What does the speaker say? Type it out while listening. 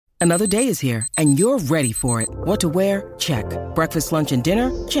Another day is here, and you're ready for it. What to wear? Check. Breakfast, lunch, and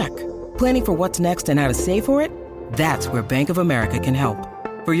dinner? Check. Planning for what's next and how to save for it? That's where Bank of America can help.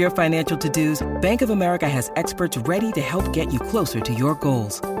 For your financial to-dos, Bank of America has experts ready to help get you closer to your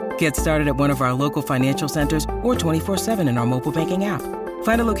goals. Get started at one of our local financial centers or 24/7 in our mobile banking app.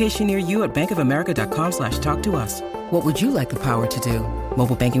 Find a location near you at bankofamerica.com/talktous. What would you like the power to do?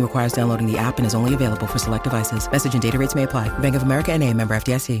 Mobile banking requires downloading the app and is only available for select devices. Message and data rates may apply. Bank of America N.A., member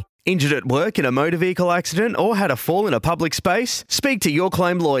FDIC. Injured at work in a motor vehicle accident or had a fall in a public space? Speak to Your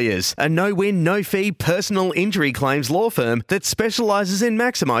Claim Lawyers, a no-win, no-fee personal injury claims law firm that specialises in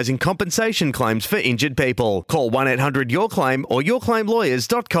maximising compensation claims for injured people. Call 1-800-YOUR-CLAIM or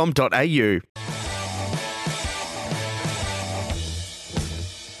yourclaimlawyers.com.au.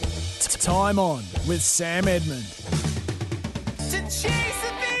 Time On with Sam Edmund.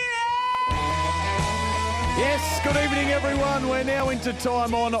 Yes, good evening everyone. We're now into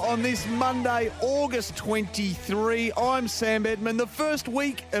Time On this Monday, August 23. I'm Sam Edmund. The first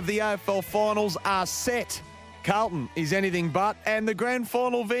week of the AFL finals are set. Carlton is anything but, and the grand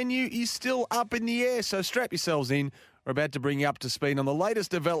final venue is still up in the air, so strap yourselves in. We're about to bring you up to speed on the latest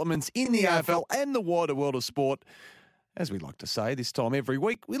developments in the AFL and the wider world of sport. As we like to say this time every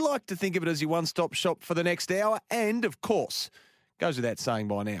week, we like to think of it as your one-stop shop for the next hour, and of course, goes without saying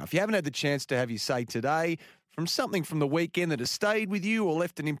by now, if you haven't had the chance to have your say today from something from the weekend that has stayed with you or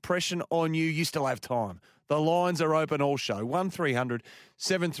left an impression on you, you still have time. The lines are open all show, 1300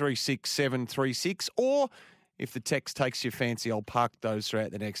 736 736, or if the text takes your fancy, I'll park those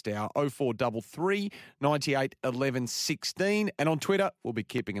throughout the next hour, 0433 98 11 16. And on Twitter, we'll be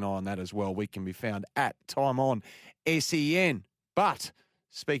keeping an eye on that as well. We can be found at Time On SEN. But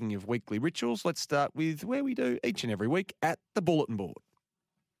speaking of weekly rituals, let's start with where we do each and every week at the bulletin board.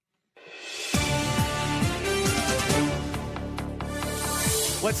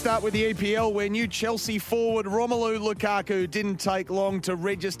 Let's start with the EPL, where new Chelsea forward Romelu Lukaku didn't take long to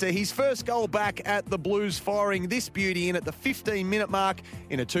register his first goal back at the Blues, firing this beauty in at the 15-minute mark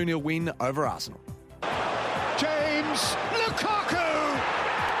in a 2-0 win over Arsenal. James Lukaku!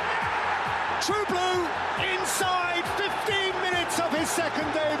 True Blue inside 15 minutes of his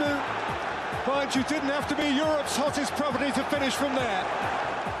second debut. Mind you, didn't have to be Europe's hottest property to finish from there.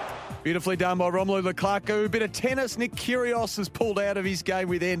 Beautifully done by Romelu Lukaku. Bit of tennis. Nick Kyrgios has pulled out of his game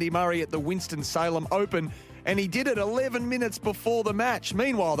with Andy Murray at the Winston-Salem Open, and he did it 11 minutes before the match.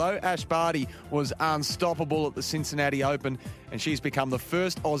 Meanwhile, though, Ash Barty was unstoppable at the Cincinnati Open, and she's become the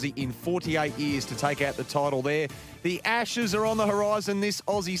first Aussie in 48 years to take out the title there. The Ashes are on the horizon this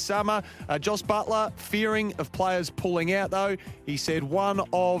Aussie summer. Joss Butler fearing of players pulling out, though. He said one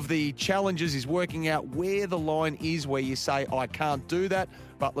of the challenges is working out where the line is where you say, I can't do that.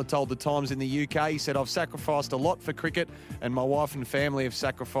 Butler told the Times in the UK, he said, I've sacrificed a lot for cricket and my wife and family have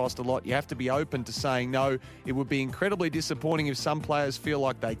sacrificed a lot. You have to be open to saying no. It would be incredibly disappointing if some players feel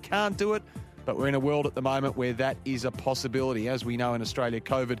like they can't do it. But we're in a world at the moment where that is a possibility. As we know in Australia,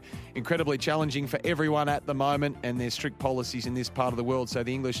 COVID, incredibly challenging for everyone at the moment, and there's strict policies in this part of the world. So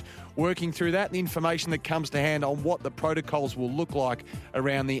the English working through that and the information that comes to hand on what the protocols will look like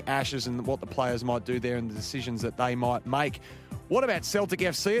around the Ashes and what the players might do there and the decisions that they might make. What about Celtic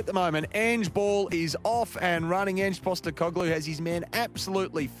FC at the moment? Ange Ball is off and running. Ange Postecoglou has his man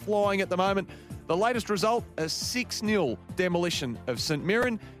absolutely flying at the moment. The latest result, a 6-0 demolition of St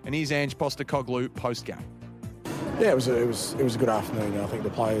Mirren, and here's Ange Postecoglou post-game. Yeah, it was a good afternoon. I think the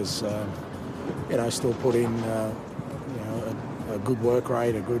players, still put in, a good work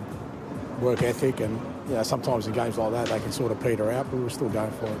rate, a good work ethic, and sometimes in games like that they can sort of peter out, but we were still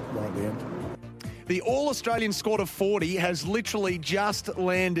going for it right at the end. The All-Australian squad of 40 has literally just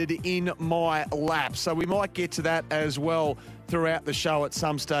landed in my lap, so we might get to that as well throughout the show at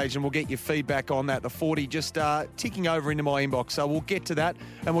some stage, and we'll get your feedback on that. The 40 just ticking over into my inbox, so we'll get to that,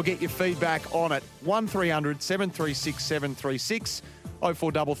 and we'll get your feedback on it. 1300 736 736,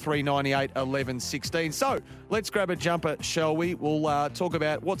 0433 98 11 16. So let's grab a jumper, shall we? We'll talk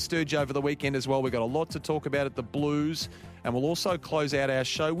about what stirred you over the weekend as well. We've got a lot to talk about at the Blues. And we'll also close out our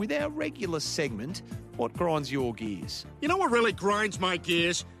show with our regular segment, What Grinds Your Gears? You know what really grinds my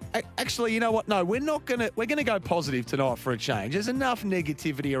gears? Actually, you know what? No, we're gonna go positive tonight for a change. There's enough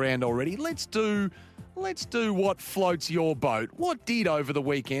negativity around already. Let's do what floats your boat. What did over the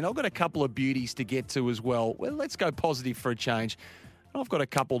weekend? I've got a couple of beauties to get to as well. Well, let's go positive for a change. I've got a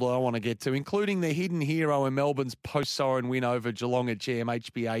couple that I want to get to, including the hidden hero in Melbourne's post-siren win over Geelong at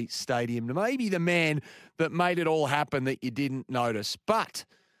GMHBA Stadium. Maybe the man that made it all happen that you didn't notice. But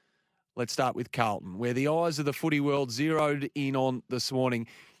let's start with Carlton, where the eyes of the footy world zeroed in on this morning.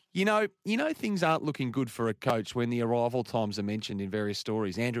 You know, things aren't looking good for a coach when the arrival times are mentioned in various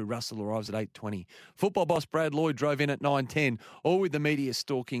stories. Andrew Russell arrives at 8:20. Football boss Brad Lloyd drove in at 9:10, all with the media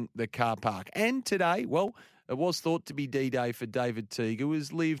stalking the car park. And today, well, it was thought to be D-Day for David Teague, who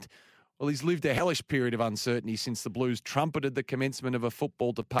has lived a hellish period of uncertainty since the Blues trumpeted the commencement of a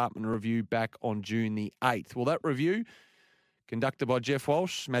football department review back on June the 8th. Well, that review, conducted by Jeff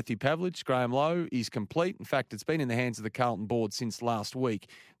Walsh, Matthew Pavlich, Graham Lowe, is complete. In fact, it's been in the hands of the Carlton board since last week.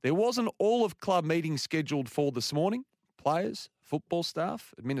 There wasn't all of club meetings scheduled for this morning. Players, football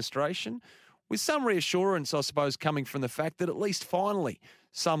staff, administration, with some reassurance, I suppose, coming from the fact that at least finally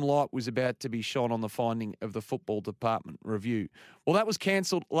some light was about to be shone on the finding of the football department review. Well, that was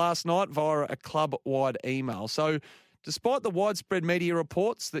cancelled last night via a club-wide email. So despite the widespread media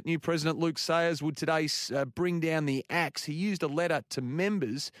reports that new President Luke Sayers would today bring down the axe, he used a letter to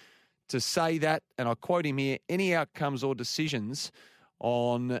members to say that, and I quote him here, any outcomes or decisions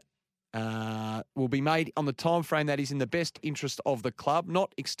will be made on the time frame that is in the best interest of the club,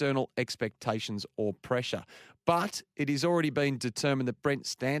 not external expectations or pressure. But it is already been determined that Brent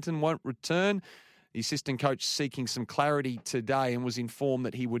Stanton won't return. The assistant coach seeking some clarity today and was informed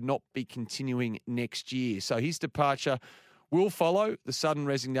that he would not be continuing next year. So his departure will follow the sudden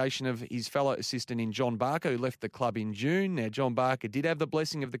resignation of his fellow assistant in John Barker, who left the club in June. Now, John Barker did have the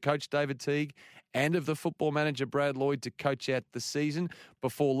blessing of the coach, David Teague, and of the football manager, Brad Lloyd, to coach out the season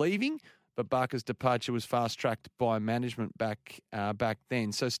before leaving. But Barker's departure was fast-tracked by management back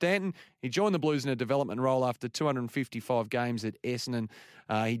then. So Stanton, he joined the Blues in a development role after 255 games at Essendon.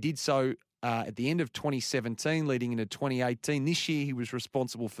 He did so at the end of 2017, leading into 2018. This year, he was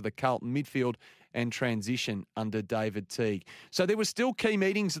responsible for the Carlton midfield and transition under David Teague. So there were still key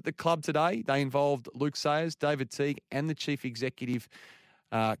meetings at the club today. They involved Luke Sayers, David Teague, and the chief executive,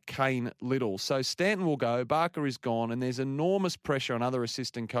 Kane Little. So Stanton will go, Barker is gone, and there's enormous pressure on other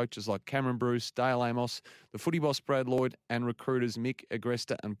assistant coaches like Cameron Bruce, Dale Amos, the footy boss Brad Lloyd, and recruiters Mick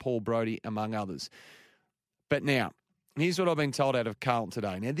Agresta and Paul Brodie, among others. But now, here's what I've been told out of Carlton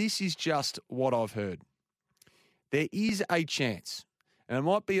today. Now, this is just what I've heard. There is a chance, and it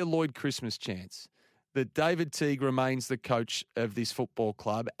might be a Lloyd Christmas chance, that David Teague remains the coach of this football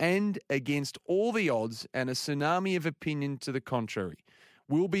club, and against all the odds and a tsunami of opinion to the contrary,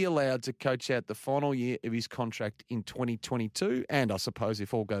 will be allowed to coach out the final year of his contract in 2022, and I suppose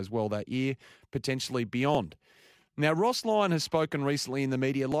if all goes well that year, potentially beyond. Now, Ross Lyon has spoken recently in the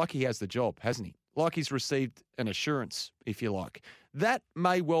media like he has the job, hasn't he? Like he's received an assurance, if you like. That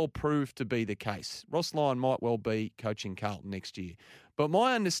may well prove to be the case. Ross Lyon might well be coaching Carlton next year. But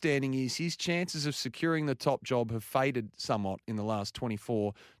my understanding is his chances of securing the top job have faded somewhat in the last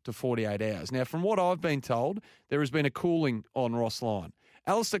 24 to 48 hours. Now, from what I've been told, there has been a cooling on Ross Lyon.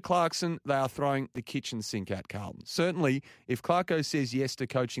 Alistair Clarkson, they are throwing the kitchen sink at Carlton. Certainly, if Clarko says yes to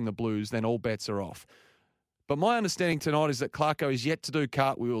coaching the Blues, then all bets are off. But my understanding tonight is that Clarko is yet to do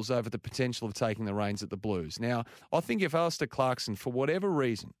cartwheels over the potential of taking the reins at the Blues. Now, I think if Alistair Clarkson, for whatever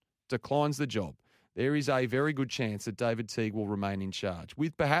reason, declines the job, there is a very good chance that David Teague will remain in charge,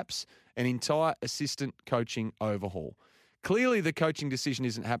 with perhaps an entire assistant coaching overhaul. Clearly, the coaching decision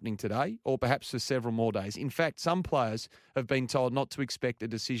isn't happening today, or perhaps for several more days. In fact, some players have been told not to expect a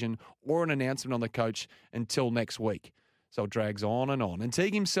decision or an announcement on the coach until next week. So it drags on. And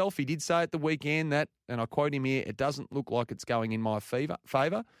Teague himself, he did say at the weekend that, and I quote him here, it doesn't look like it's going in my favour.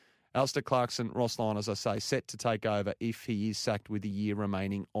 Alistair Clarkson, Ross Lyon, as I say, set to take over if he is sacked with a year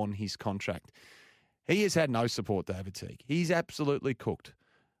remaining on his contract. He has had no support, David Teague. He's absolutely cooked.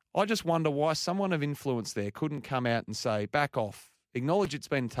 I just wonder why someone of influence there couldn't come out and say, back off, acknowledge it's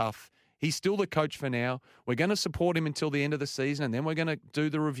been tough. He's still the coach for now. We're going to support him until the end of the season, and then we're going to do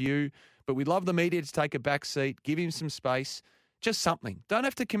the review. But we'd love the media to take a back seat, give him some space, just something. Don't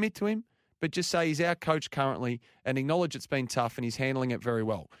have to commit to him, but just say he's our coach currently and acknowledge it's been tough and he's handling it very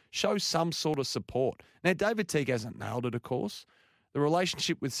well. Show some sort of support. Now, David Teague hasn't nailed it, of course. The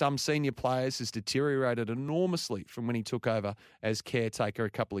relationship with some senior players has deteriorated enormously from when he took over as caretaker a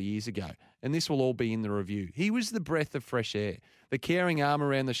couple of years ago, and this will all be in the review. He was the breath of fresh air, the caring arm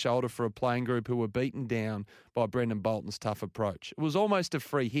around the shoulder for a playing group who were beaten down by Brendan Bolton's tough approach. It was almost a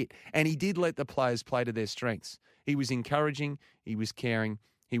free hit, and he did let the players play to their strengths. He was encouraging, he was caring,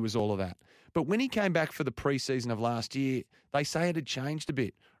 he was all of that. But when he came back for the pre-season of last year, they say it had changed a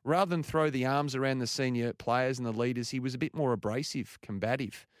bit. Rather than throw the arms around the senior players and the leaders, he was a bit more abrasive,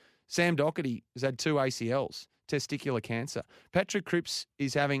 combative. Sam Doherty has had 2 ACLs, testicular cancer. Patrick Cripps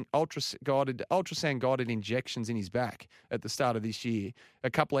is having ultrasound-guided injections in his back at the start of this year,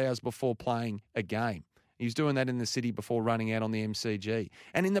 a couple of hours before playing a game. He was doing that in the city before running out on the MCG.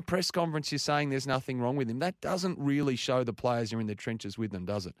 And in the press conference, you're saying there's nothing wrong with him. That doesn't really show the players you're in the trenches with them,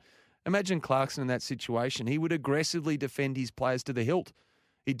 does it? Imagine Clarkson in that situation. He would aggressively defend his players to the hilt.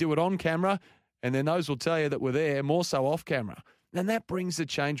 He'd do it on camera, and then those will tell you that we're there, more so off camera. And that brings the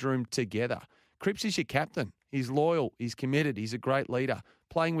change room together. Cripps is your captain. He's loyal. He's committed. He's a great leader,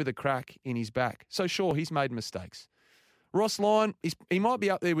 playing with a crack in his back. So, sure, he's made mistakes. Ross Lyon, he might be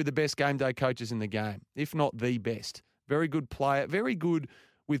up there with the best game day coaches in the game, if not the best. Very good player. Very good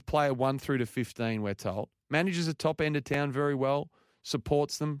with player 1 through to 15, we're told. Manages the top end of town very well.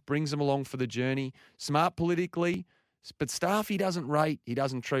 Supports them, brings them along for the journey. Smart politically, but staff he doesn't rate, he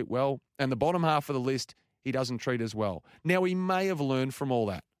doesn't treat well. And the bottom half of the list, he doesn't treat as well. Now, he may have learned from all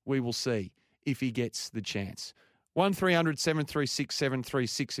that. We will see if he gets the chance. 1300 736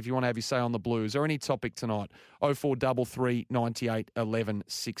 736 if you want to have your say on the Blues or any topic tonight. 0433 98 11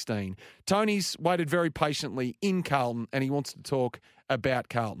 16. Tony's waited very patiently in Carlton and he wants to talk about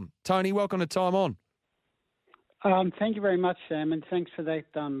Carlton. Tony, welcome to Time On. Thank you very much, Sam, and thanks for that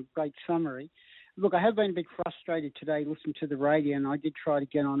great summary. Look, I have been a bit frustrated today listening to the radio, and I did try to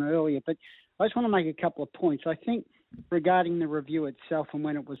get on earlier, but I just want to make a couple of points. I think regarding the review itself and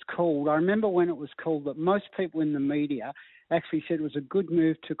when it was called, I remember when it was called that most people in the media actually said it was a good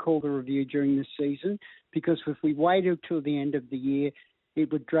move to call the review during the season because if we waited till the end of the year,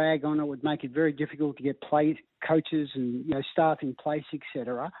 it would drag on. It would make it very difficult to get coaches and staff in place,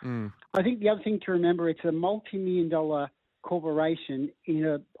 etc. I think the other thing to remember, it's a multi-million-dollar corporation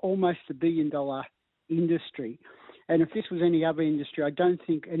in almost $1 billion industry. And if this was any other industry, I don't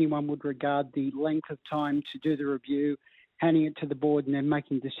think anyone would regard the length of time to do the review, handing it to the board and then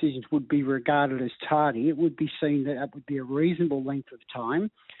making decisions would be regarded as tardy. It would be seen that would be a reasonable length of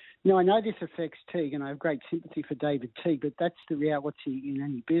time. Now, I know this affects Teague, and I have great sympathy for David Teague, but that's the reality in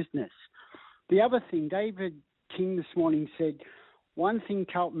any business. The other thing, David King this morning said, one thing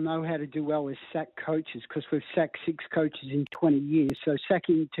Carlton know how to do well is sack coaches because we've sacked 6 coaches in 20 years, so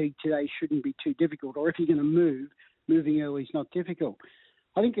sacking Teague today shouldn't be too difficult. Or if you're going to move, moving early is not difficult.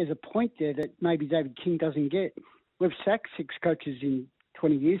 I think there's a point there that maybe David King doesn't get. We've sacked 6 coaches in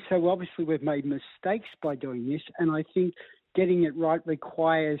 20 years, so obviously we've made mistakes by doing this, and I think getting it right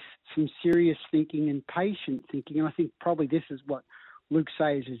requires some serious thinking and patient thinking, and I think probably this is what Luke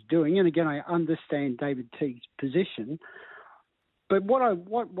Sayers is doing. And again, I understand David Teague's position, but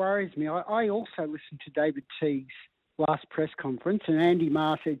what worries me, I also listened to David Teague's last press conference, and Andy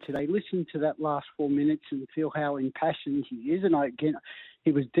Marr said today, listen to that last 4 minutes and feel how impassioned he is, and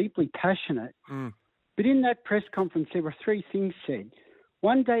he was deeply passionate. But in that press conference, there were 3 things said.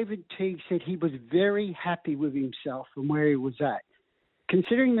 One, David Teague said he was very happy with himself and where he was at.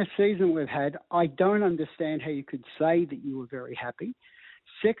 Considering the season we've had, I don't understand how you could say that you were very happy.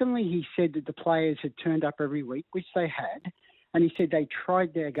 Secondly, he said that the players had turned up every week, which they had, and he said they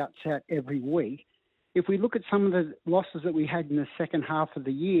tried their guts out every week. If we look at some of the losses that we had in the second half of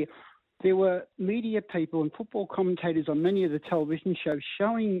the year, there were media people and football commentators on many of the television shows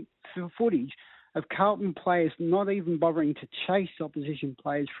showing footage of Carlton players not even bothering to chase opposition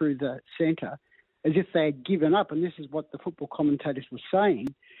players through the centre as if they had given up, and this is what the football commentators were saying.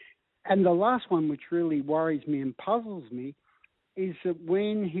 And the last one, which really worries me and puzzles me, is that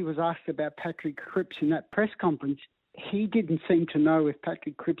when he was asked about Patrick Cripps in that press conference, he didn't seem to know if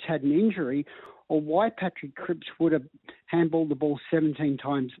Patrick Cripps had an injury or why Patrick Cripps would have handballed the ball 17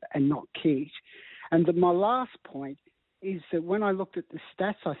 times and not kicked. And my last point is that when I looked at the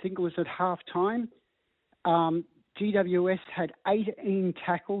stats, I think it was at half-time, GWS had 18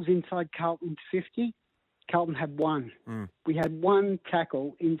 tackles inside Carlton's 50. Carlton had 1. We had 1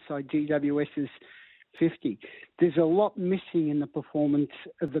 tackle inside GWS's 50. There's a lot missing in the performance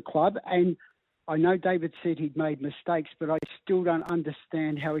of the club, and I know David said he'd made mistakes, but I still don't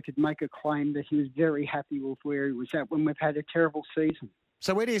understand how he could make a claim that he was very happy with where he was at when we've had a terrible season.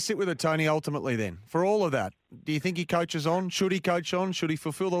 So where do you sit with it, Tony, ultimately then? For all of that, do you think he coaches on? Should he coach on? Should he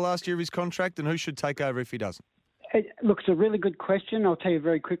fulfil the last year of his contract? And who should take over if he doesn't? Look, it's a really good question. I'll tell you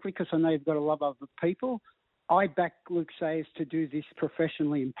very quickly because I know you've got a lot of other people. I back Luke Sayers to do this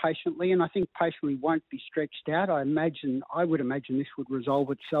professionally and patiently, and I think patiently won't be stretched out. I would imagine this would resolve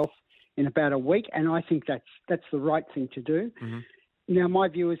itself in about a week, and I think that's the right thing to do. Now, my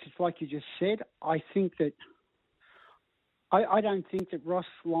view is, it's like you just said, I think that I don't think that Ross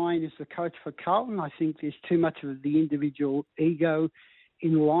Lyon is the coach for Carlton. I think there's too much of the individual ego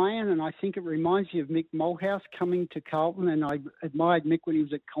in Lyon, and I think it reminds you of Mick Malthouse coming to Carlton, and I admired Mick when he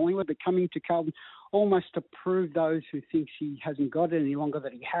was at Collingwood, but coming to Carlton almost to prove those who think he hasn't got it any longer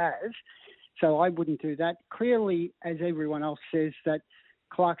that he has. So I wouldn't do that. Clearly, as everyone else says, that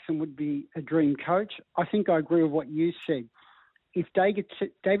Clarkson would be a dream coach. I think I agree with what you said. If David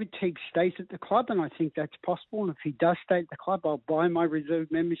Teague stays at the club, and I think that's possible, and if he does stay at the club, I'll buy my reserve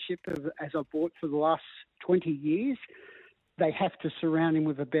membership as I bought for the last 20 years. They have to surround him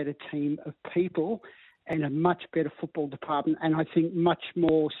with a better team of people and a much better football department, and I think much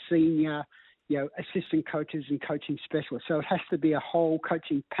more senior, assistant coaches and coaching specialists. So it has to be a whole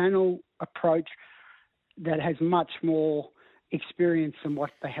coaching panel approach that has much more experience than what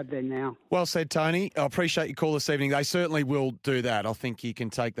they have there now. Well said, Tony. I appreciate your call this evening. They certainly will do that. I think you can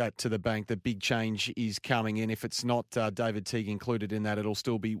take that to the bank. The big change is coming in. If it's not David Teague included in that, it'll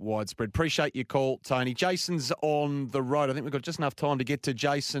still be widespread. Appreciate your call, Tony. Jason's on the road. I think we've got just enough time to get to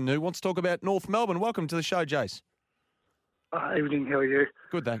Jason, who wants to talk about North Melbourne. Welcome to the show, Jace. Evening, how are you?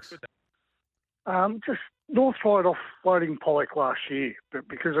 Good, thanks. Just North started off floating Pollock last year, but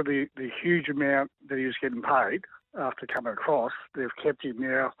because of the huge amount that he was getting paid after coming across, they've kept him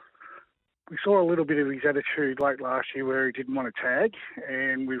now. We saw a little bit of his attitude late last year where he didn't want to tag,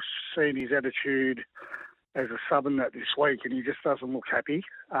 and we've seen his attitude as a sub in that this week, and he just doesn't look happy.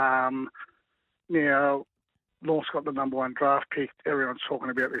 Now, North's got the number one draft pick. Everyone's talking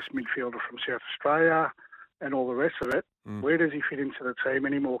about this midfielder from South Australia and all the rest of it. Where does he fit into the team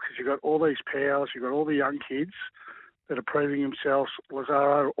anymore? Because you've got all these powers, you've got all the young kids that are proving themselves.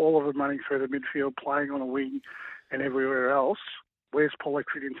 Lazaro, all of them running through the midfield, playing on a wing and everywhere else. Where's Pollock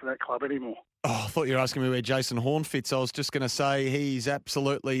fit into that club anymore? Oh, I thought you were asking me where Jason Horn fits. I was just going to say he's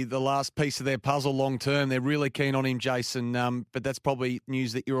absolutely the last piece of their puzzle long term. They're really keen on him, Jason, but that's probably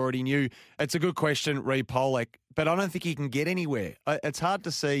news that you already knew. It's a good question, Reece Pollock, but I don't think he can get anywhere. It's hard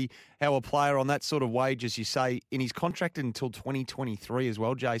to see how a player on that sort of wage, as you say, and he's contracted until 2023 as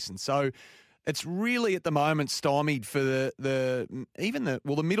well, Jason. So it's really at the moment stymied for the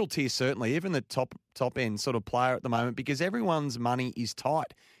middle tier, certainly, even the top end sort of player at the moment, because everyone's money is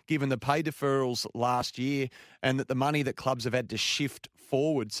tight given the pay deferrals last year and that the money that clubs have had to shift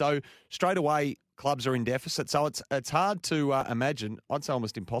forward. So straight away, clubs are in deficit. So it's hard to imagine, I'd say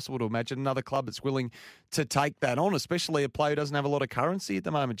almost impossible to imagine another club that's willing to take that on, especially a player who doesn't have a lot of currency at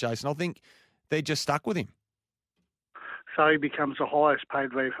the moment, Jason. I think they're just stuck with him. So he becomes the highest paid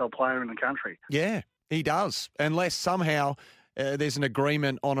VFL player in the country. Yeah, he does. Unless somehow there's an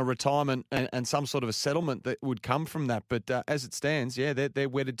agreement on a retirement and some sort of a settlement that would come from that. But as it stands, yeah, they're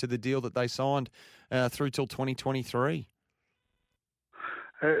wedded to the deal that they signed through till 2023.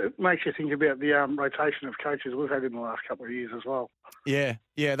 It makes you think about the rotation of coaches we've had in the last couple of years as well. Yeah,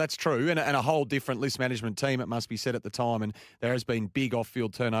 that's true. And a whole different list management team, it must be said at the time. And there has been big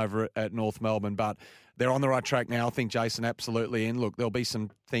off-field turnover at North Melbourne, but they're on the right track now, I think, Jason, absolutely. And look, there'll be some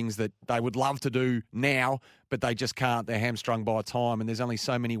things that they would love to do now, but they just can't. They're hamstrung by time, and there's only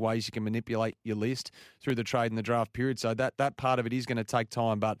so many ways you can manipulate your list through the trade and the draft period. So that part of it is going to take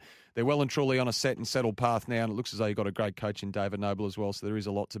time, but they're well and truly on a set and settled path now, and it looks as though you've got a great coach in David Noble as well, so there is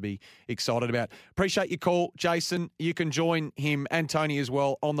a lot to be excited about. Appreciate your call, Jason. You can join him and Tony as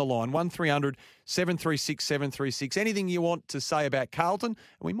well on the line, 1300 736 736. Anything you want to say about Carlton, and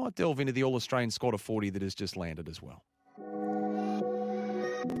we might delve into the All-Australian squad of 40 that has just landed as well.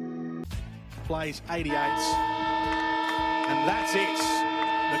 Plays 88s, and that's it.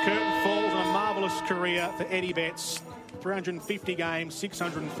 The curtain falls on a marvellous career for Eddie Betts. 350 games,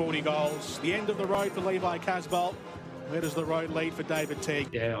 640 goals. The end of the road for Levi Casbolt. Where does the road lead for David Teague?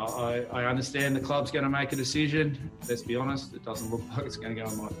 Yeah, I understand the club's going to make a decision. Let's be honest, it doesn't look like it's going to go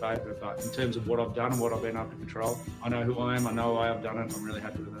in my favour. But in terms of what I've done and what I've been able to control, I know who I am, I know why I've done it, I'm really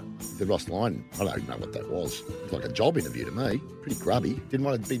happy with it. The Ross line, I don't know what that was. It was like a job interview to me. Pretty grubby. Didn't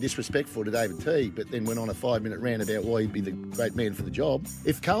want to be disrespectful to David Teague, but then went on a 5-minute rant about why he'd be the great man for the job.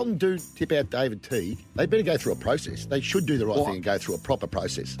 If Carlton do tip out David Teague, they better go through a process. They should do the right thing and go through a proper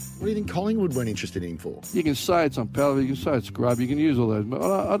process. What do you think Collingwood weren't interested in him for? You can say it's unpalatable, you can say it's grubby, you can use all those, but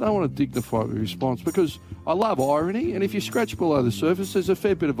I don't want to dignify the response because I love irony, and if you scratch below the surface, there's a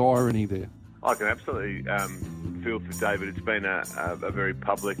fair bit of irony there. I can absolutely feel for David. It's been a very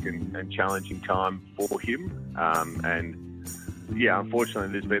public and challenging time for him. And, yeah,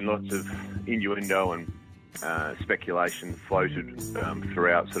 unfortunately, there's been lots of innuendo and speculation floated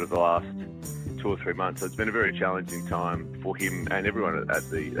throughout sort of the last 2 or 3 months. So it's been a very challenging time for him and everyone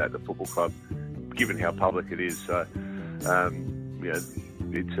at the football club, given how public it is. So,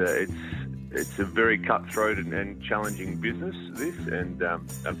 it's a very cutthroat and challenging business, this, and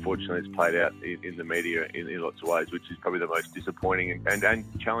unfortunately it's played out in the media in lots of ways, which is probably the most disappointing and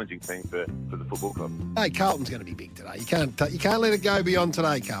challenging thing for the football club. Hey, Carlton's going to be big today. You can't let it go beyond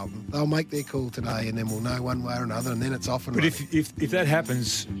today, Carlton. They'll make their call today, and then we'll know one way or another, and then it's off and running. But if that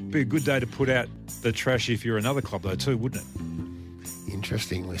happens, it'd be a good day to put out the trash if you're another club, though, too, wouldn't it?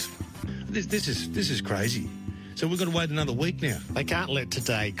 interesting list. This is crazy. So we've got to wait another week now. They can't let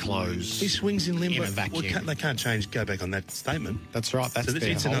today close. He swings in limbo. In a vacuum. Well, they can't go back on that statement. That's right. That's their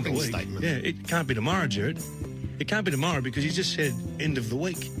it's another holding week. statement. Yeah, it can't be tomorrow, Jared. It can't be tomorrow because you just said end of the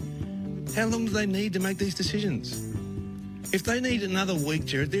week. How long do they need to make these decisions? If they need another week,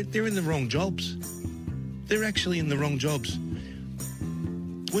 Jared, they're in the wrong jobs. They're actually in the wrong jobs.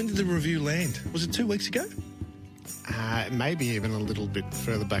 When did the review land? Was it 2 weeks ago? Maybe even a little bit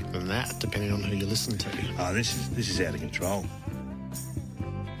further back than that, depending on who you listen to. Oh, this is out of control.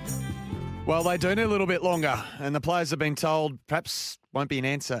 Well, they do need a little bit longer, and the players have been told perhaps won't be an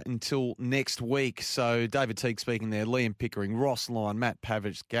answer until next week. So David Teague speaking there, Liam Pickering, Ross Lyon, Matt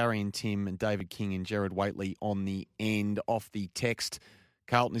Pavich, Gary and Tim, and David King and Jared Waitley on the end. Off the text,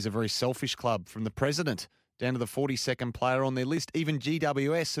 Carlton is a very selfish club, from the president down to the 42nd player on their list. Even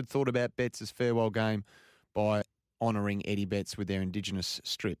GWS had thought about Betts' farewell game by honouring Eddie Betts with their Indigenous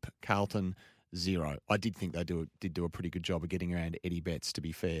strip. Carlton, 0. I did think they did do a pretty good job of getting around Eddie Betts, to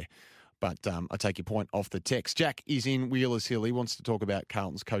be fair. But I take your point off the text. Jack is in Wheelers Hill. He wants to talk about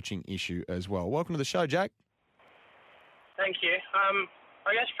Carlton's coaching issue as well. Welcome to the show, Jack. Thank you.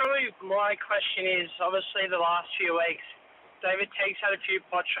 I guess probably my question is, obviously the last few weeks, David Teague's had a few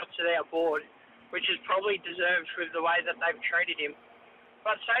pot shots at our board, which is probably deserved with the way that they've treated him.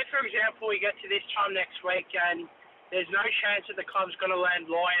 But say, for example, we get to this time next week and there's no chance that the club's going to land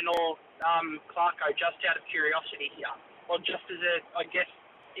Lyon or Clarko, just out of curiosity here. Or just as a, I guess,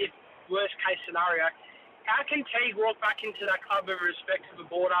 if worst case scenario, how can Teague walk back into that club with respect to the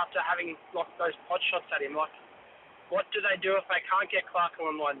board after having locked those pot shots at him? Like, what do they do if they can't get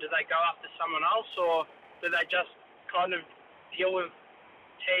Clarko on line? Do they go after someone else, or do they just kind of deal with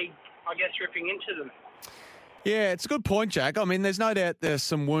Teague, I guess, ripping into them? Yeah, it's a good point, Jack. I mean, there's no doubt there's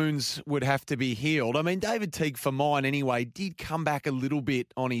some wounds would have to be healed. I mean, David Teague, for mine anyway, did come back a little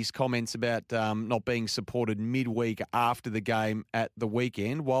bit on his comments about not being supported midweek after the game at the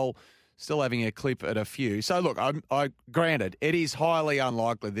weekend, while still having a clip at a few. So, look, I granted, it is highly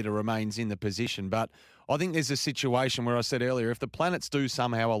unlikely that it remains in the position, but I think there's a situation where I said earlier, if the planets do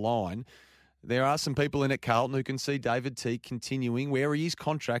somehow align, there are some people in at Carlton who can see David Teague continuing where he is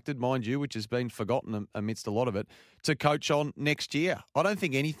contracted, mind you, which has been forgotten amidst a lot of it, to coach on next year. I don't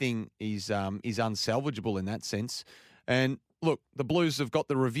think anything is unsalvageable in that sense. And look, the Blues have got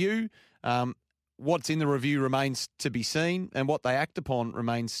the review. What's in the review remains to be seen, and what they act upon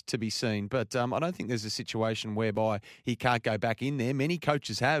remains to be seen. But I don't think there's a situation whereby he can't go back in there. Many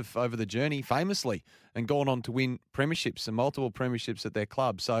coaches have over the journey, famously, and gone on to win premierships and multiple premierships at their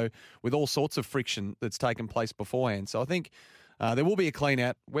club. So with all sorts of friction that's taken place beforehand. So I think there will be a clean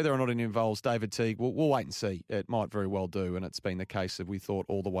out. Whether or not it involves David Teague, we'll wait and see. It might very well do, and it's been the case that we thought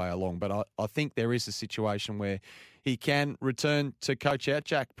all the way along. But I think there is a situation where he can return to coach out.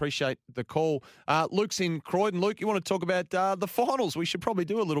 Jack, appreciate the call. Luke's in Croydon. Luke, you want to talk about the finals? We should probably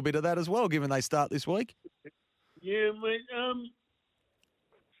do a little bit of that as well, given they start this week. Yeah, mate.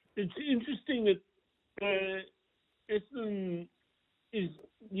 It's interesting that Essendon is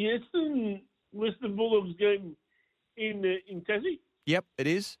the Essendon Western Bulldogs game in Tassie. Yep, it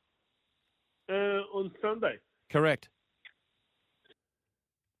is. On Sunday. Correct.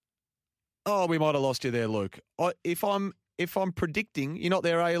 Oh, we might have lost you there, Luke. If I'm predicting, you're not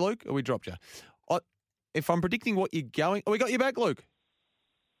there, are you, Luke? Or we dropped you? If I'm predicting what you're going, we got you back, Luke.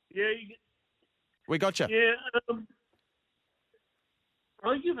 Yeah, we got you. Yeah,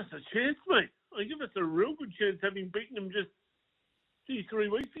 I give us a chance, mate. I give us a real good chance, having beaten them just 3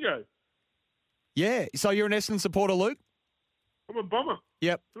 weeks ago. Yeah. So you're an Essendon supporter, Luke? I'm a Bomber.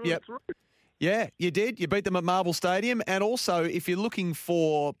 Yep. Yep. Right. Yeah, you did. You beat them at Marvel Stadium. And also, if you're looking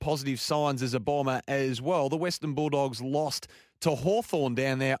for positive signs as a Bomber as well, the Western Bulldogs lost to Hawthorn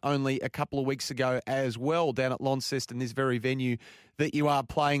down there only a couple of weeks ago as well, down at Launceston, this very venue that you are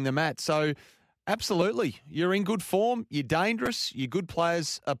playing them at. So, absolutely, you're in good form. You're dangerous. Your good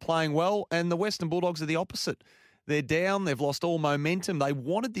players are playing well. And the Western Bulldogs are the opposite. They're down. They've lost all momentum. They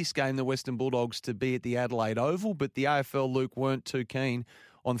wanted this game, the Western Bulldogs, to be at the Adelaide Oval, but the AFL, Luke, weren't too keen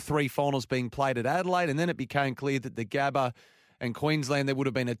on 3 finals being played at Adelaide, and then it became clear that the Gabba and Queensland, there would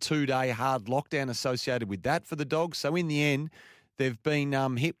have been a 2-day hard lockdown associated with that for the Dogs. So in the end, they've been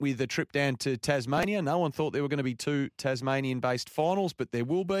hit with a trip down to Tasmania. No one thought there were going to be 2 Tasmanian-based finals, but there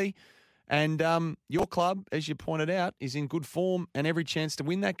will be. And your club, as you pointed out, is in good form and every chance to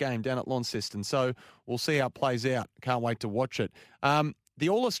win that game down at Launceston. So we'll see how it plays out. Can't wait to watch it. The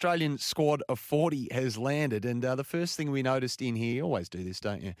All-Australian squad of 40 has landed, and the first thing we noticed in here, you always do this,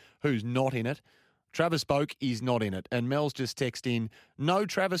 don't you? Who's not in it? Travis Boak is not in it. And Mel's just texted in, no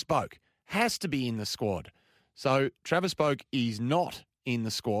Travis Boak. Has to be in the squad. So Travis Boak is not in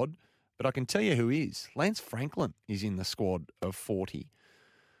the squad, but I can tell you who is. Lance Franklin is in the squad of 40.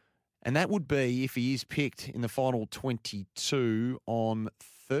 And that would be if he is picked in the final 22 on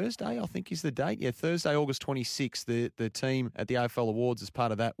Thursday, I think is the date. Yeah, Thursday, August 26th. The team at the AFL Awards, as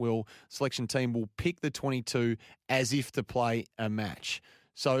part of that, selection team will pick the 22 as if to play a match.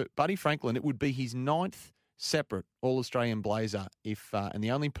 So, Buddy Franklin, it would be his 9th separate All-Australian blazer and the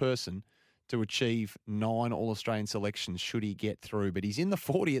only person to achieve 9 All-Australian selections should he get through. But he's in the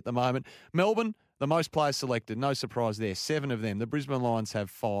 40 at the moment. Melbourne, the most players selected, no surprise there, 7 of them. The Brisbane Lions have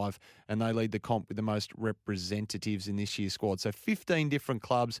 5, and they lead the comp with the most representatives in this year's squad. So 15 different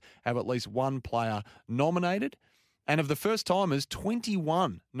clubs have at least one player nominated. And of the first-timers,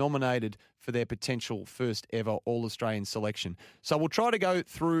 21 nominated for their potential first-ever All-Australian selection. So we'll try to go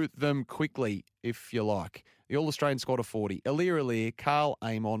through them quickly, if you like. The All-Australian squad of 40, Aliir, Carl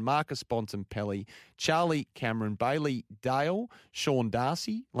Amon, Marcus Bontempelli, Charlie Cameron, Bailey Dale, Sean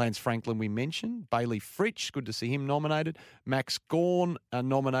Darcy, Lance Franklin we mentioned, Bailey Fritsch, good to see him nominated, Max Gawn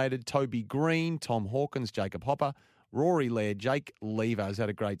nominated, Toby Green, Tom Hawkins, Jacob Hopper, Rory Laird, Jake Lever has had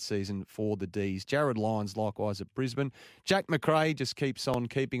a great season for the Ds. Jared Lyons, likewise at Brisbane. Jack McRae just keeps on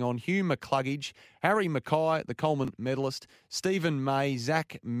keeping on. Hugh McCluggage, Harry Mackay, the Coleman medalist. Stephen May,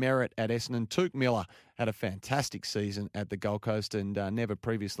 Zach Merritt at Essendon. Touk Miller had a fantastic season at the Gold Coast and never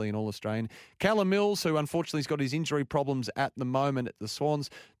previously an All-Australian. Callum Mills, who unfortunately has got his injury problems at the moment at the Swans.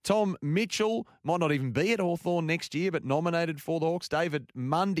 Tom Mitchell, might not even be at Hawthorn next year, but nominated for the Hawks. David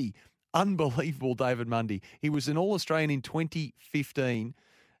Mundy. Unbelievable, David Mundy. He was an All-Australian in 2015, and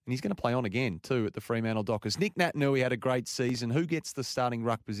he's going to play on again, too, at the Fremantle Dockers. Nick Naitanui had a great season. Who gets the starting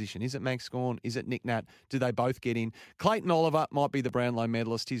ruck position? Is it Max Gawn? Is it Nick Nat? Do they both get in? Clayton Oliver might be the Brownlow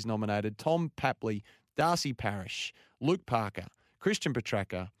medalist. He's nominated. Tom Papley, Darcy Parish, Luke Parker, Christian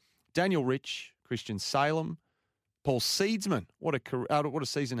Petracca, Daniel Rich, Christian Salem, Paul Seedsman. What a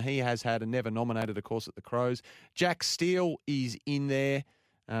season he has had and never nominated, of course, at the Crows. Jack Steele is in there.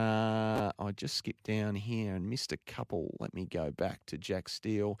 I just skipped down here and missed a couple. Let me go back to Jack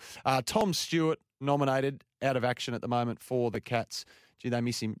Steele. Tom Stewart, nominated, out of action at the moment for the Cats. Gee, they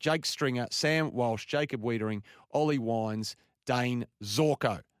miss him. Jake Stringer, Sam Walsh, Jacob Wiedering, Ollie Wines, Dane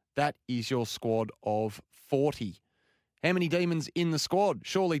Zorko. That is your squad of 40. How many Demons in the squad?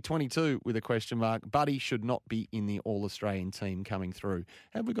 Surely 22 with a question mark. Buddy should not be in the All-Australian team coming through.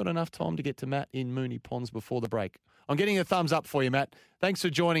 Have we got enough time to get to Matt in Moonee Ponds before the break? I'm getting a thumbs up for you, Matt. Thanks for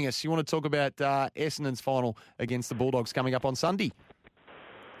joining us. You want to talk about Essendon's final against the Bulldogs coming up on Sunday?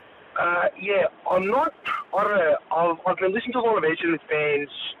 Yeah, I'm not. I don't know. I've been listening to a lot of Essendon fans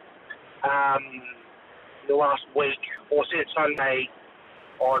the last week, or since Sunday,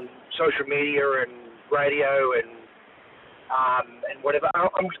 on social media and radio and whatever.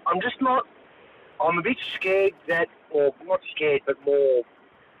 I'm just not. I'm a bit scared that, or not scared, but more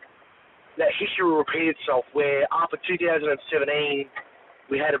that history will repeat itself. Where after 2017,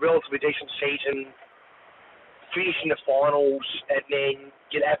 we had a relatively decent season, finish in the finals, and then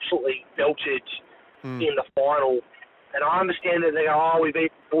get absolutely belted in the final. And I understand that they go, "Oh, we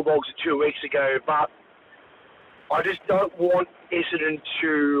beat Bulldogs 2 weeks ago," but I just don't want Essendon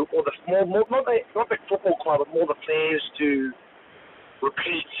to, or the not the football club, but more the fans to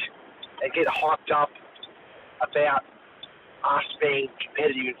repeat and get hyped up about us being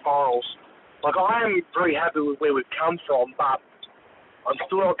competitive in finals. Like, I am very happy with where we've come from, but I'm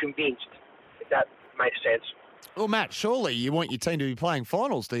still not convinced, if that makes sense. Well, Matt, surely you want your team to be playing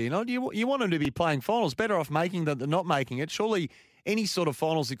finals, do you not? You want them to be playing finals. Better off making them than not making it. Surely any sort of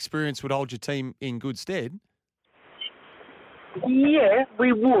finals experience would hold your team in good stead. Yeah,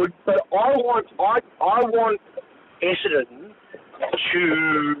 we would, but I want Essendon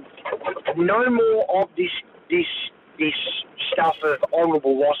to no more of this stuff of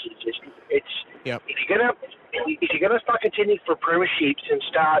honourable losses. It's if you're gonna start contending for premierships and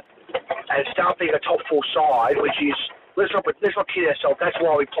start being a top 4 side, which is let's not kid ourselves. That's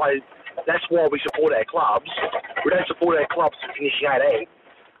why we play. That's why we support our clubs. We don't support our clubs for finishing 18th.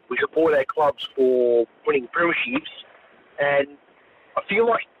 We support our clubs for winning premierships. And I feel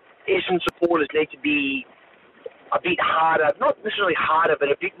like Essendon supporters need to be a bit harder, not necessarily harder,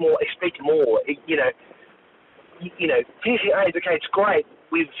 but a bit more, expect more. Finishing 8th, okay, it's great.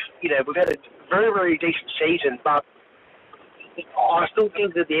 We've had a very, very decent season, but I still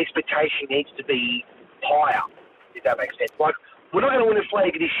think that the expectation needs to be higher, if that makes sense. Like, we're not going to win a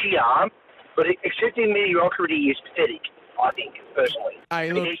flag this year, but accepting mediocrity is pathetic, I think, personally.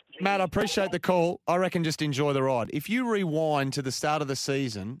 Hey, look, Matt, I appreciate the call. I reckon just enjoy the ride. If you rewind to the start of the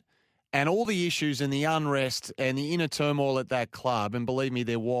season and all the issues and the unrest and the inner turmoil at that club, and believe me,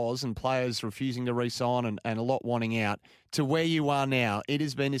 there was, and players refusing to re-sign and a lot wanting out, to where you are now, it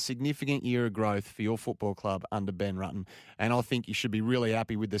has been a significant year of growth for your football club under Ben Rutten. And I think you should be really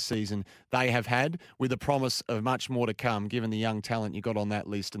happy with the season they have had, with the promise of much more to come, given the young talent you got on that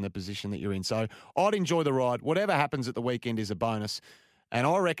list and the position that you're in. So I'd enjoy the ride. Whatever happens at the weekend is a bonus. And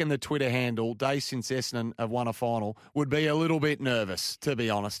I reckon the Twitter handle, days since Essendon have won a final, would be a little bit nervous, to be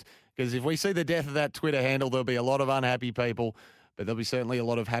honest. Because if we see the death of that Twitter handle, there'll be a lot of unhappy people, but there'll be certainly a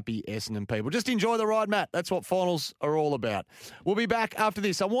lot of happy Essendon people. Just enjoy the ride, Matt. That's what finals are all about. We'll be back after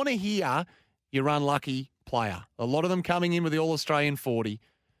this. I want to hear your unlucky player. A lot of them coming in with the All-Australian 40.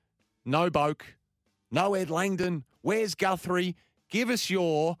 No Boak, no Ed Langdon. Where's Guthrie? Give us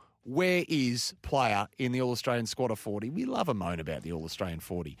your where is player in the All-Australian squad of 40. We love a moan about the All-Australian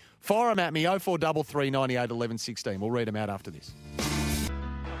 40. Fire them at me, 0433 98 11 16. We'll read them out after this.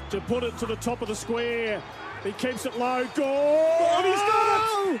 To put it to the top of the square. He keeps it low. Goal! And he's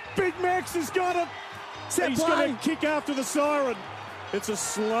got it! Big Max has got it. He's going to kick after the siren. It's a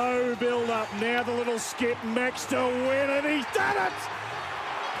slow build-up. Now the little skip. Max to win it. He's done it!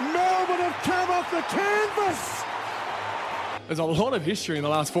 Melbourne have come off the canvas! There's a lot of history in the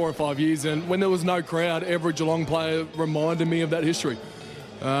last 4 or 5 years, and when there was no crowd, every Geelong player reminded me of that history.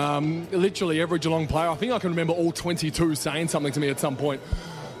 Literally every Geelong player. I think I can remember all 22 saying something to me at some point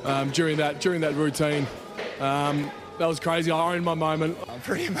during that routine. That was crazy. I owned my moment. I'm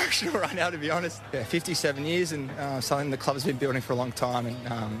pretty emotional right now, to be honest. Yeah, 57 years and something the club's been building for a long time,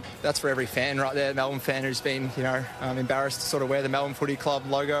 and that's for every fan right there, Melbourne fan who's been, embarrassed to sort of wear the Melbourne Footy Club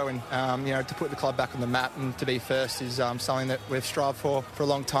logo, and to put the club back on the map and to be first is something that we've strived for a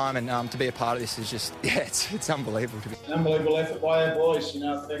long time, and to be a part of this is just, it's unbelievable to be. An unbelievable effort by our boys.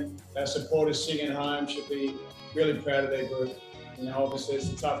 I think our supporters sitting at home should be really proud of their group. Obviously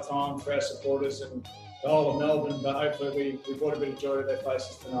it's a tough time for our supporters and the whole of Melbourne, but hopefully we brought a bit of joy to their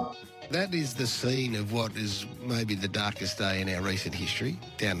faces tonight. That is the scene of what is maybe the darkest day in our recent history,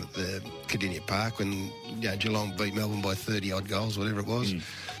 down at the Cardinia Park when Geelong beat Melbourne by 30-odd goals, whatever it was.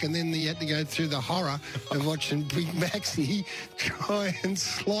 And then you had to go through the horror of watching Big Maxi try and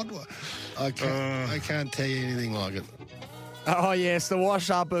slot one. I can't tell you anything like it. Oh, yes, the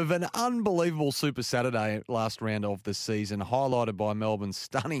wash-up of an unbelievable Super Saturday last round of the season, highlighted by Melbourne's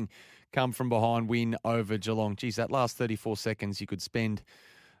stunning come-from-behind win over Geelong. Geez, that last 34 seconds you could spend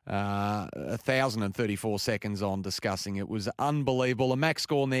 1,034 seconds on discussing. It was unbelievable. A Max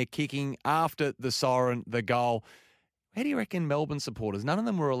Gawn there kicking after the siren, the goal. How do you reckon Melbourne supporters, none of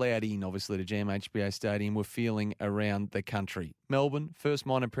them were allowed in, obviously, to GMHBA Stadium, were feeling around the country? Melbourne, first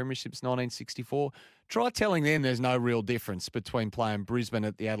minor premiership since 1964. Try telling them there's no real difference between playing Brisbane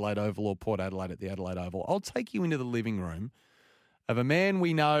at the Adelaide Oval or Port Adelaide at the Adelaide Oval. I'll take you into the living room of a man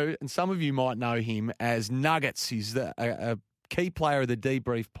we know, and some of you might know him as Nuggets. He's a key player of the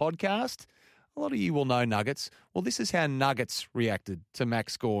Debrief podcast. A lot of you will know Nuggets. Well, this is how Nuggets reacted to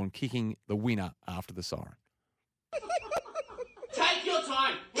Max Gawn kicking the winner after the siren. Take your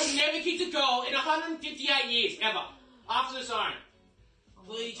time. We've never kicked a goal in 158 years, ever, after the siren.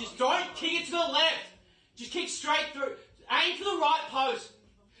 Please, just don't kick it to the left. Just kick straight through. Aim for the right post.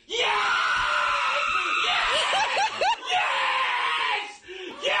 Yes! Yes! Yes!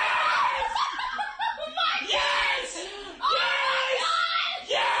 Yes! Yes! Yes!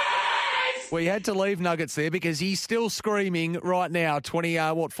 Yes! We had to leave Nuggets there because he's still screaming right now,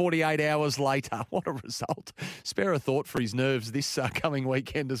 48 hours later. What a result. Spare a thought for his nerves this coming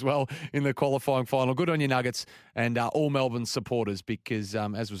weekend as well in the qualifying final. Good on you, Nuggets, and all Melbourne supporters because,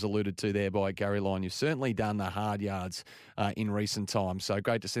 as was alluded to there by Gary Lyon, you've certainly done the hard yards in recent times. So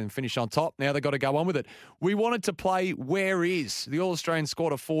great to see them finish on top. Now they've got to go on with it. We wanted to play Where Is? The All-Australian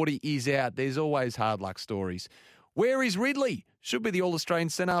squad of 40 is out. There's always hard luck stories. Where is Ridley? Should be the All-Australian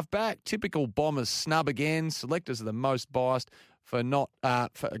centre-half back. Typical Bombers snub again. Selectors are the most biased for not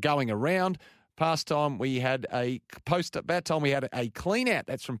for going around. Past time we had a post. About time we had a clean out.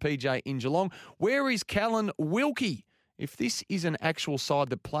 That's from PJ in Geelong. Where is Callan Wilkie? If this is an actual side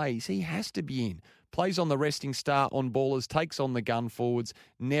that plays, he has to be in. Plays on the resting star on ballers, takes on the gun forwards,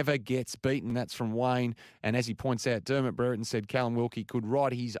 never gets beaten. That's from Wayne. And as he points out, Dermot Brereton said Callan Wilkie could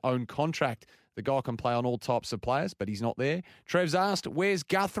write his own contract. The guy can play on all types of players, but he's not there. Trev's asked, where's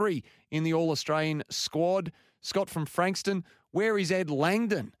Guthrie in the All-Australian squad? Scott from Frankston, where is Ed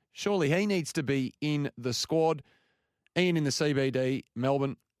Langdon? Surely he needs to be in the squad. Ian in the CBD,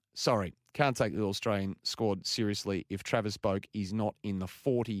 Melbourne, sorry, can't take the All-Australian squad seriously if Travis Boak is not in the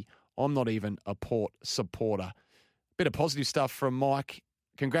 40. I'm not even a Port supporter. Bit of positive stuff from Mike.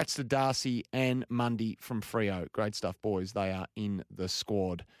 Congrats to Darcy and Mundy from Freo. Great stuff, boys. They are in the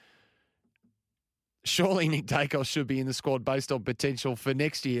squad. Surely Nick Dacos should be in the squad based on potential for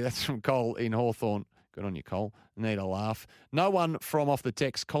next year. That's from Cole in Hawthorn. Good on you, Cole. Need a laugh. No one from off the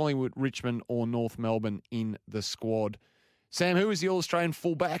text, Collingwood, Richmond or North Melbourne in the squad. Sam, who is the All-Australian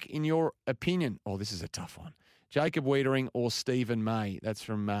fullback in your opinion? Oh, this is a tough one. Jacob Wiedering or Stephen May? That's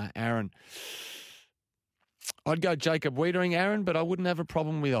from Aaron. I'd go Jacob Wiedering, Aaron, but I wouldn't have a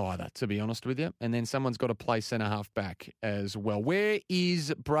problem with either, to be honest with you. And then someone's got to play centre-half back as well. Where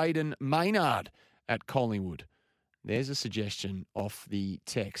is Braden Maynard at Collingwood? There's a suggestion off the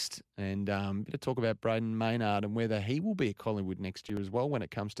text. And a bit of talk about Braden Maynard and whether he will be at Collingwood next year as well when it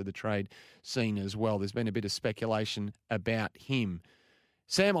comes to the trade scene as well. There's been a bit of speculation about him.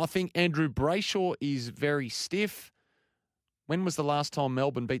 Sam, I think Andrew Brayshaw is very stiff. When was the last time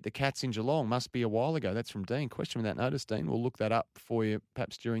Melbourne beat the Cats in Geelong? Must be a while ago. That's from Dean. Question without notice, Dean. We'll look that up for you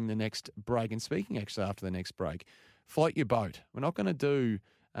perhaps during the next break. And speaking actually after the next break, float your boat. We're not going to do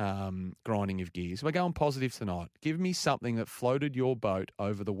grinding of gears. We're going positive tonight. Give me something that floated your boat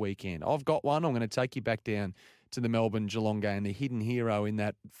over the weekend. I've got one. I'm going to take you back down to the Melbourne-Geelong game, the hidden hero in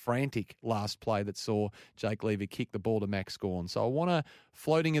that frantic last play that saw Jake Lever kick the ball to Max Gawn. So I want a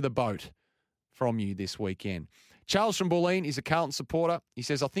floating of the boat from you this weekend. Charles from Bulleen is a Carlton supporter. He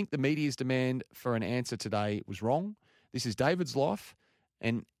says, I think the media's demand for an answer today was wrong. This is David's life.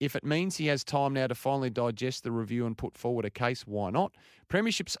 And if it means he has time now to finally digest the review and put forward a case, why not?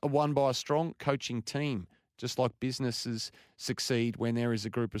 Premierships are won by a strong coaching team, just like businesses succeed when there is a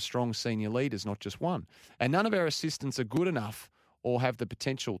group of strong senior leaders, not just one. And none of our assistants are good enough or have the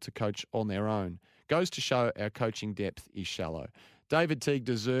potential to coach on their own. Goes to show our coaching depth is shallow. David Teague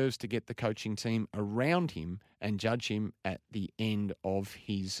deserves to get the coaching team around him and judge him at the end of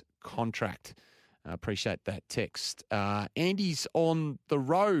his contract. I appreciate that text. Andy's on the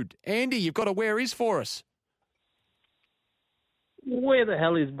road. Andy, you've got a where is for us. Where the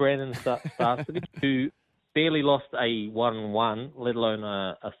hell is Brandon Starcevich, who barely lost a 1-1, let alone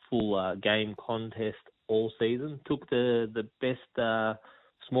a full game contest all season? Took the best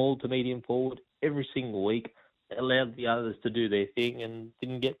small to medium forward every single week, allowed the others to do their thing and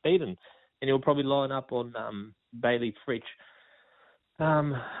didn't get beaten. And he'll probably line up on Bailey Fritsch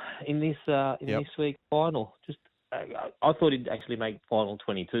in this week's final. Just I thought he'd actually make final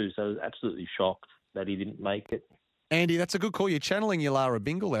 22, so I was absolutely shocked that he didn't make it. Andy, that's a good call. You're channeling your Lara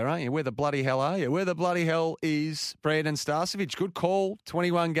Bingle there, aren't you? Where the bloody hell are you? Where the bloody hell is Brandon Starcevich? Good call,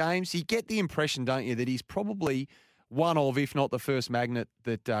 21 games. You get the impression, don't you, that he's probably one of, if not the first magnet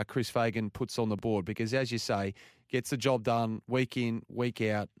that Chris Fagan puts on the board because, as you say, gets the job done week in, week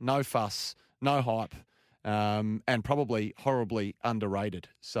out, no fuss, no hype, and probably horribly underrated.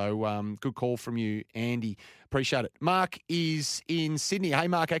 So good call from you, Andy. Appreciate it. Mark is in Sydney. Hey,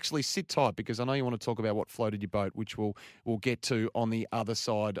 Mark, actually sit tight because I know you want to talk about what floated your boat, which we'll get to on the other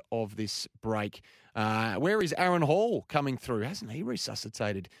side of this break. Where is Aaron Hall coming through? Hasn't he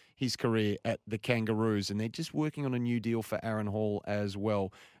resuscitated his career at the Kangaroos? And they're just working on a new deal for Aaron Hall as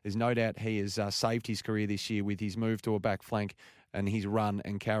well. There's no doubt he has saved his career this year with his move to a back flank and his run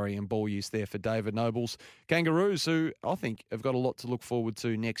and carry and ball use there for David Noble's Kangaroos, who I think have got a lot to look forward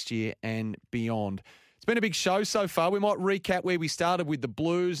to next year and beyond. It's been a big show so far. We might recap where we started with the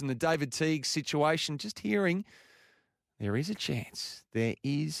Blues and the David Teague situation. Just hearing there is a chance. There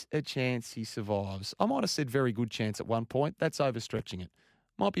is a chance he survives. I might have said very good chance at one point. That's overstretching it.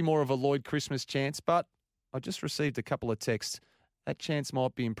 Might be more of a Lloyd Christmas chance, but I just received a couple of texts. That chance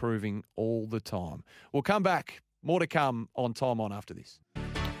might be improving all the time. We'll come back. More to come on Time On after this.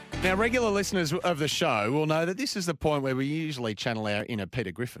 Now, regular listeners of the show will know that this is the point where we usually channel our inner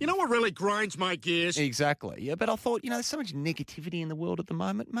Peter Griffin. You know what really grinds my gears? Exactly. Yeah, but I thought, there's so much negativity in the world at the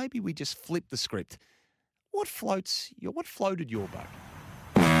moment. Maybe we just flip the script. What floated your boat?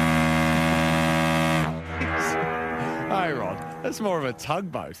 Hey, Rod, that's more of a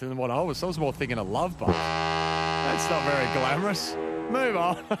tugboat than what I was. I was more thinking a love boat. That's not very glamorous. Move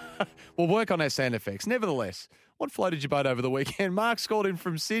on. We'll work on our sound effects. Nevertheless, what floated your boat over the weekend? Mark's called in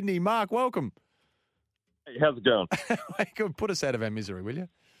from Sydney. Mark, welcome. Hey, how's it going? Put us out of our misery, will you?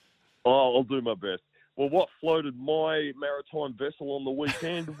 Oh, I'll do my best. Well, what floated my maritime vessel on the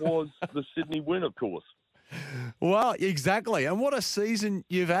weekend was the Sydney win, of course. Well, exactly. And what a season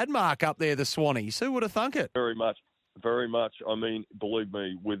you've had, Mark, up there, the Swannies. Who would have thunk it? Very much. Very much. I mean, believe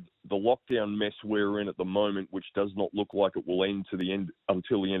me, with the lockdown mess we're in at the moment, which does not look like it will end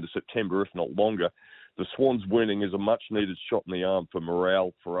until the end of September, if not longer, the Swans winning is a much-needed shot in the arm for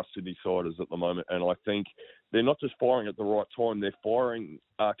morale for us Sydney-siders at the moment. And I think they're not just firing at the right time, they're firing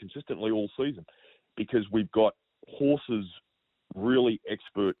consistently all season because we've got Horse's really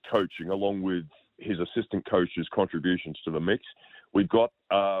expert coaching along with his assistant coach's contributions to the mix. we've got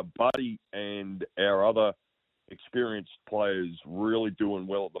Buddy and our other experienced players really doing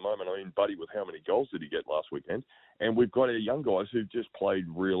well at the moment. I mean, Buddy, with how many goals did he get last weekend? And we've got our young guys who've just played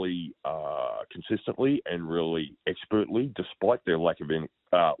really consistently and really expertly, despite their lack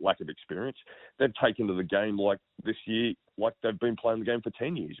of experience. They've taken to the game like this year, like they've been playing the game for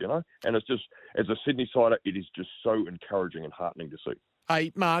 10 years, you know? And it's just, as a Sydney sider, it is just so encouraging and heartening to see.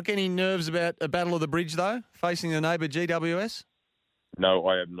 Hey, Mark, any nerves about a Battle of the Bridge, though, facing the neighbour GWS? No,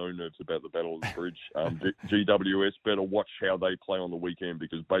 I have no nerves about the Battle of the Bridge. GWS better watch how they play on the weekend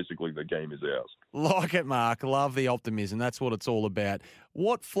because basically the game is ours. Like it, Mark. Love the optimism. That's what it's all about.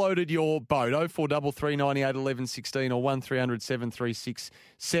 What floated your boat? 0433 98 11 16 or 1300 736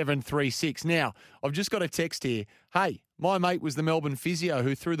 736. Now, I've just got a text here. Hey, my mate was the Melbourne physio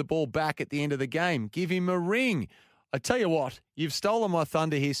who threw the ball back at the end of the game. Give him a ring. I tell you what, you've stolen my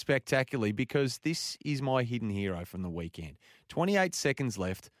thunder here spectacularly because this is my hidden hero from the weekend. 28 seconds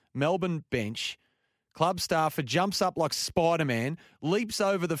left, Melbourne bench, club staffer jumps up like Spider-Man, leaps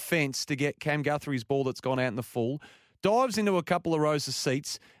over the fence to get Cam Guthrie's ball that's gone out in the full, dives into a couple of rows of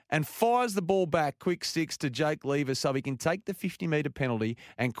seats and fires the ball back quick six to Jake Lever so he can take the 50-metre penalty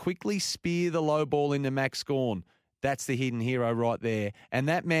and quickly spear the low ball into Max Gawn. That's the hidden hero right there. And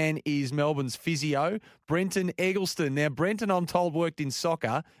that man is Melbourne's physio, Brenton Eggleston. Now, Brenton, I'm told, worked in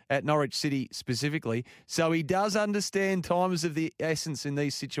soccer at Norwich City specifically, so he does understand time is of the essence in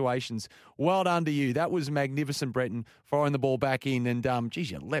these situations. Well done to you. That was magnificent, Brenton, firing the ball back in. And, geez,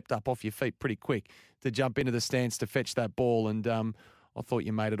 you leapt up off your feet pretty quick to jump into the stands to fetch that ball. And I thought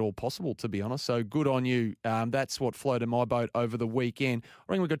you made it all possible, to be honest. So good on you. That's what floated my boat over the weekend.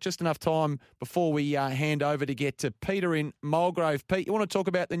 I think we've got just enough time before we hand over to get to Peter in Mulgrove. Pete, you want to talk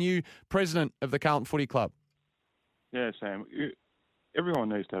about the new president of the Carlton Footy Club? Yeah, Sam. Everyone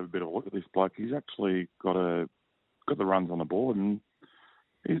needs to have a bit of a look at this bloke. He's actually got the runs on the board, and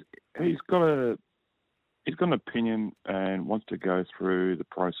he's got an opinion and wants to go through the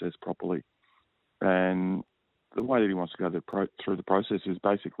process properly. And the way that he wants to go through the process is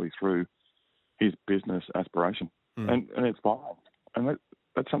basically through his business aspiration, and it's fine. And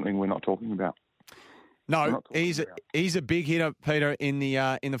that's something we're not talking about. No, he's a big hitter, Peter, in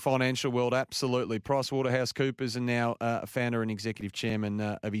the financial world. Absolutely, PricewaterhouseCoopers, and now a founder and executive chairman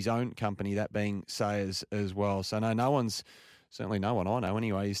of his own company, that being Sayers as well. So certainly no one I know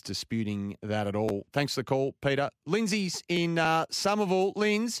anyway is disputing that at all. Thanks for the call, Peter. Lindsay's in Somerville.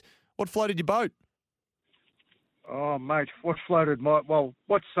 Linz, what floated your boat? Oh, mate, what sunk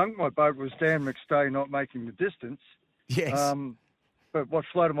my boat was Dan McStay not making the distance. Yes. But what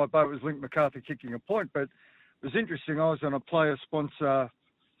floated my boat was Link McCarthy kicking a point. But it was interesting. I was on a player-sponsored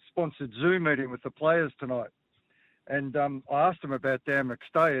Zoom meeting with the players tonight. And I asked them about Dan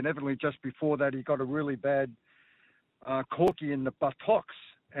McStay. And evidently just before that, he got a really bad corky in the buttocks.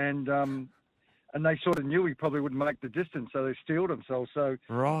 And they sort of knew he probably wouldn't make the distance, so they steeled themselves. So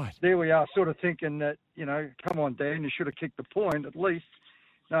right there we are, sort of thinking that, come on, Dan, you should have kicked the point at least.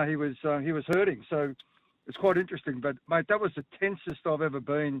 No, he was hurting. So it's quite interesting. But, mate, that was the tensest I've ever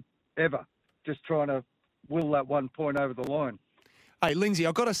been, ever, just trying to will that 1 point over the line. Hey, Lindsay,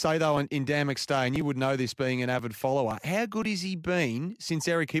 I've got to say, though, in Dan McStay, and you would know this being an avid follower, how good has he been since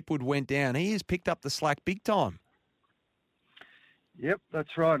Eric Hipwood went down? He has picked up the slack big time. Yep,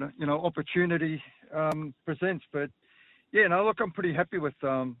 that's right. Opportunity presents. But, yeah, look, I'm pretty happy with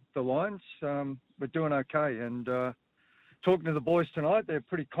the Lions. We're doing okay. And talking to the boys tonight, they're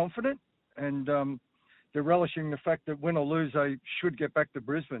pretty confident. And they're relishing the fact that win or lose, they should get back to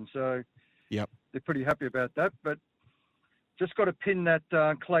Brisbane. So yep, they're pretty happy about that. But just got to pin that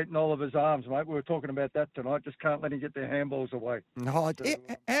Clayton Oliver's arms, mate. We were talking about that tonight. Just can't let him get their handballs away. No,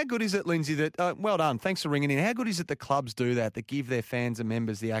 how good is it, Lindsay, that, well done, thanks for ringing in. How good is it the clubs do that give their fans and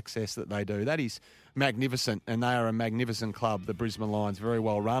members the access that they do? That is magnificent, and they are a magnificent club, the Brisbane Lions. Very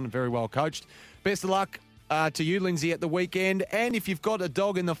well run, very well coached. Best of luck to you, Lindsay, at the weekend. And if you've got a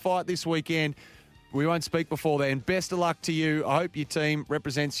dog in the fight this weekend, we won't speak before then. Best of luck to you. I hope your team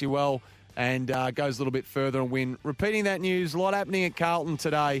represents you well and goes a little bit further and win. Repeating that news, a lot happening at Carlton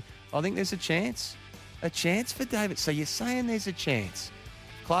today. I think there's a chance for David. So you're saying there's a chance.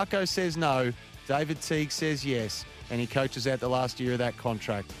 Clarko says no. David Teague says yes. And he coaches out the last year of that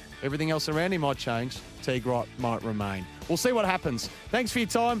contract. Everything else around him might change. Teague might remain. We'll see what happens. Thanks for your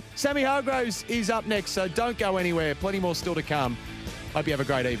time. Sammy Hargroves is up next, so don't go anywhere. Plenty more still to come. Hope you have a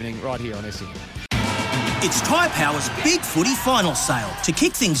great evening right here on SEN. It's Tyre Power's Big Footy Final Sale. To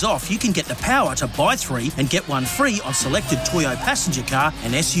kick things off, you can get the power to buy 3 and get 1 free on selected Toyo passenger car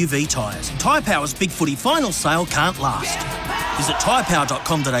and SUV tyres. Tyre Power's Big Footy Final Sale can't last. Visit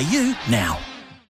tyrepower.com.au now.